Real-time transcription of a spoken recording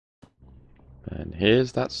And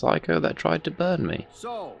here's that psycho that tried to burn me.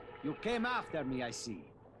 So, you came after me, I see.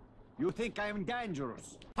 You think I'm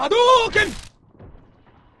dangerous? Hadouken!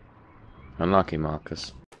 Unlucky,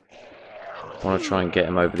 Marcus. I want to try and get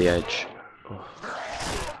him over the edge.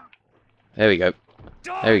 There we go.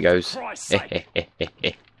 There he goes. That's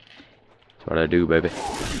what I do, baby.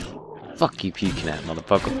 Fuck you puking at,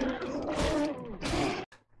 motherfucker.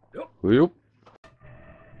 Whoop.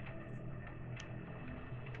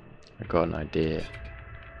 I got an idea.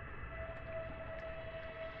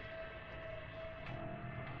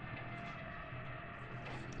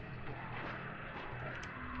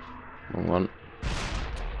 Wrong one.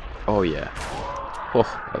 Oh yeah. Oh,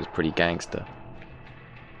 that was pretty gangster.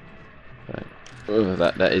 Right. Oh,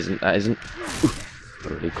 that isn't.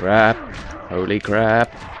 Holy crap! Holy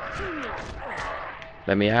crap!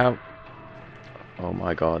 Let me out! Oh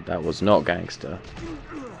my god, that was not gangster.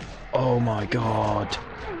 Oh my god!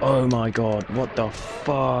 Oh my god! What the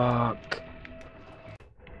fuck?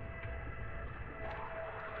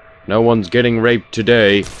 No one's getting raped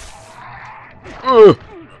today. Ugh!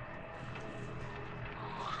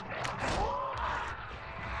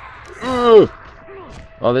 Ugh!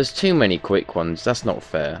 Oh, there's too many quick ones. That's not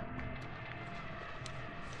fair.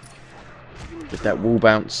 With that wall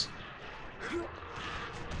bounce.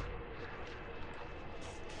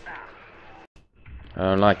 I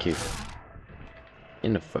don't like you.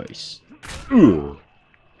 In the face. Ooh.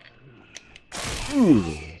 Ooh.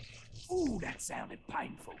 Ooh, that sounded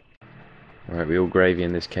painful. Alright, we all gravy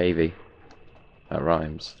in this cavey. That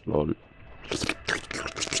rhymes. Lol.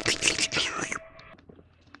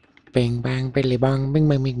 Bing bang billy bong, bing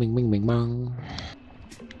bang bing bing bing bing bong.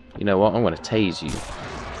 You know what? I'm gonna tase you.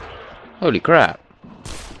 Holy crap!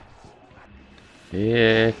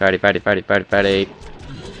 Yeah, fatty, fatty, fatty, fatty, fatty.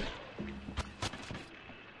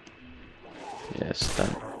 Yes,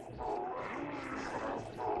 done.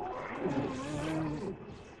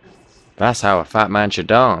 That's how a fat man should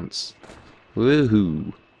dance.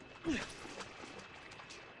 Woohoo!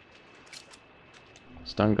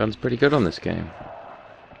 Stun gun's pretty good on this game.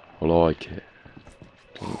 I like it.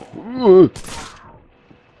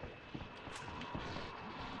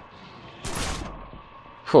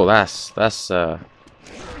 Oh, that's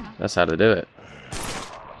how to do it.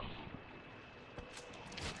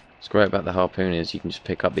 What's great about the harpoon is you can just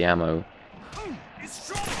pick up the ammo.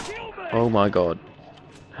 Oh my god.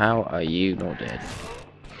 How are you not dead?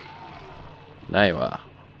 Now you are.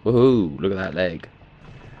 Woohoo! Look at that leg.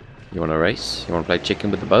 You want to race? You want to play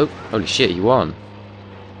chicken with the boat? Holy shit, you won.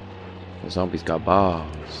 The zombie's got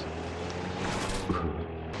bars.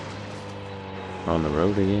 On the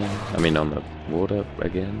road again. I mean, on the water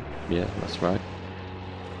again. Yeah, that's right.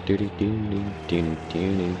 Get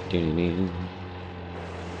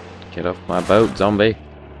off my boat, zombie.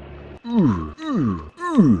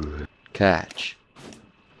 Catch.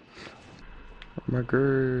 Oh my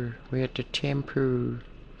god, we're at the temple.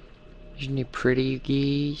 Isn't it pretty, you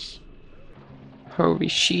guys? Holy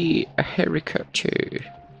shit, a helicopter.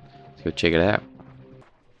 Let's go check it out.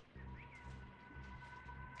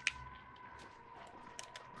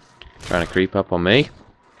 Trying to creep up on me.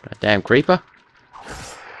 Goddamn creeper.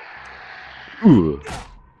 Ooh.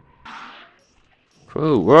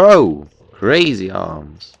 Whoa, whoa! Crazy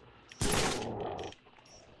arms.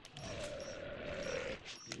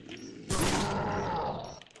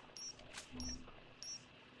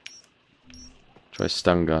 Try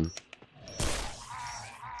stun gun.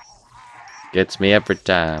 Gets me every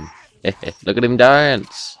time. Look at him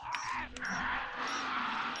dance.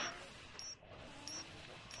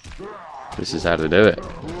 This is how to do it.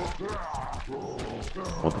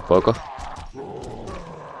 Motherfucker.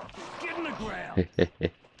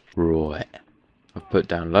 Right. I've put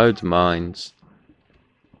down loads of mines.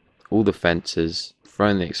 All the fences.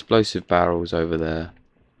 Thrown the explosive barrels over there.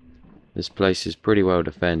 This place is pretty well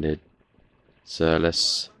defended. So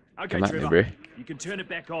let's come at me, bro. You can turn it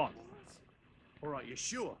back on. Alright, you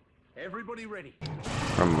sure? Everybody ready?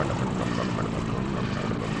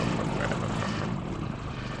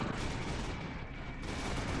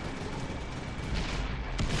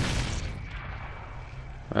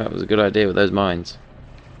 That was a good idea with those mines.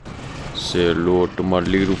 Say hello to my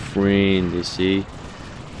little friend, you see?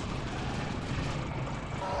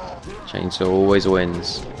 Chainsaw always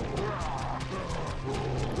wins.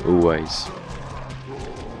 Always.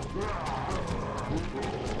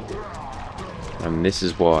 And this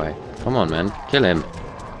is why. Come on, man. Kill him.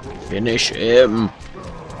 Finish him.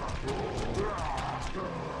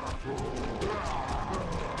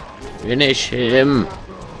 Finish him.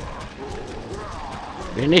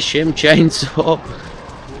 Finish him, Chainsaw.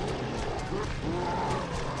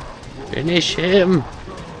 Finish him!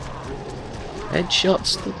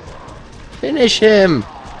 Headshots. Finish him!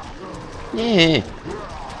 Yeah.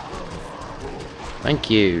 Thank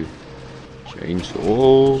you.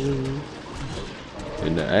 Chainsaw.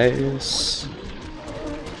 In the ass.